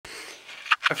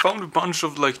I found a bunch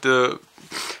of like the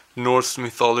Norse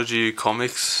Mythology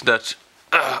comics that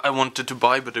I wanted to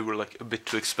buy, but they were like a bit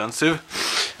too expensive.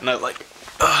 And I like,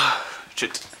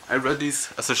 shit. I read these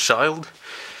as a child,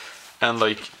 and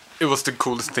like it was the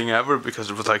coolest thing ever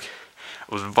because it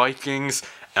was Vikings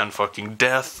and fucking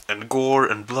death and gore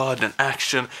and blood and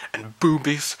action and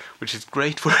boobies, which is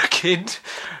great for a kid.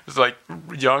 It's like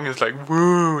young, it's like,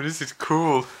 woo, this is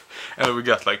cool. And we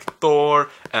got like Thor,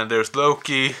 and there's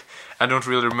Loki. I don't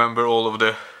really remember all of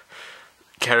the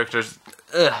characters,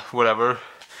 whatever.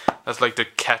 That's like the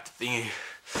cat thingy.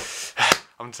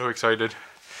 I'm so excited.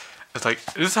 It's like,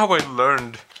 this is how I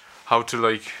learned how to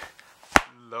like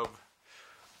love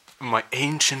my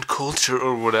ancient culture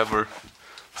or whatever.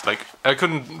 It's like, I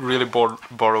couldn't really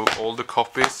borrow all the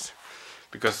copies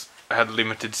because I had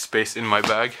limited space in my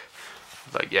bag.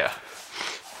 Like, yeah.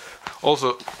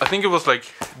 Also, I think it was like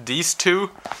these two,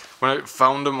 when I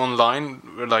found them online,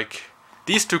 were like,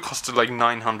 these two costed like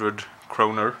 900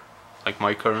 kroner, like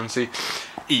my currency,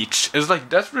 each. It's like,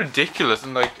 that's ridiculous.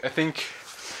 And like, I think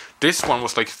this one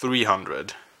was like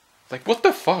 300. Like, what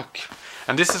the fuck?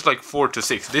 And this is like 4 to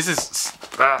 6. This is,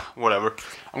 whatever.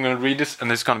 I'm gonna read this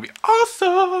and it's gonna be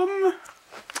awesome.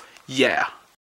 Yeah.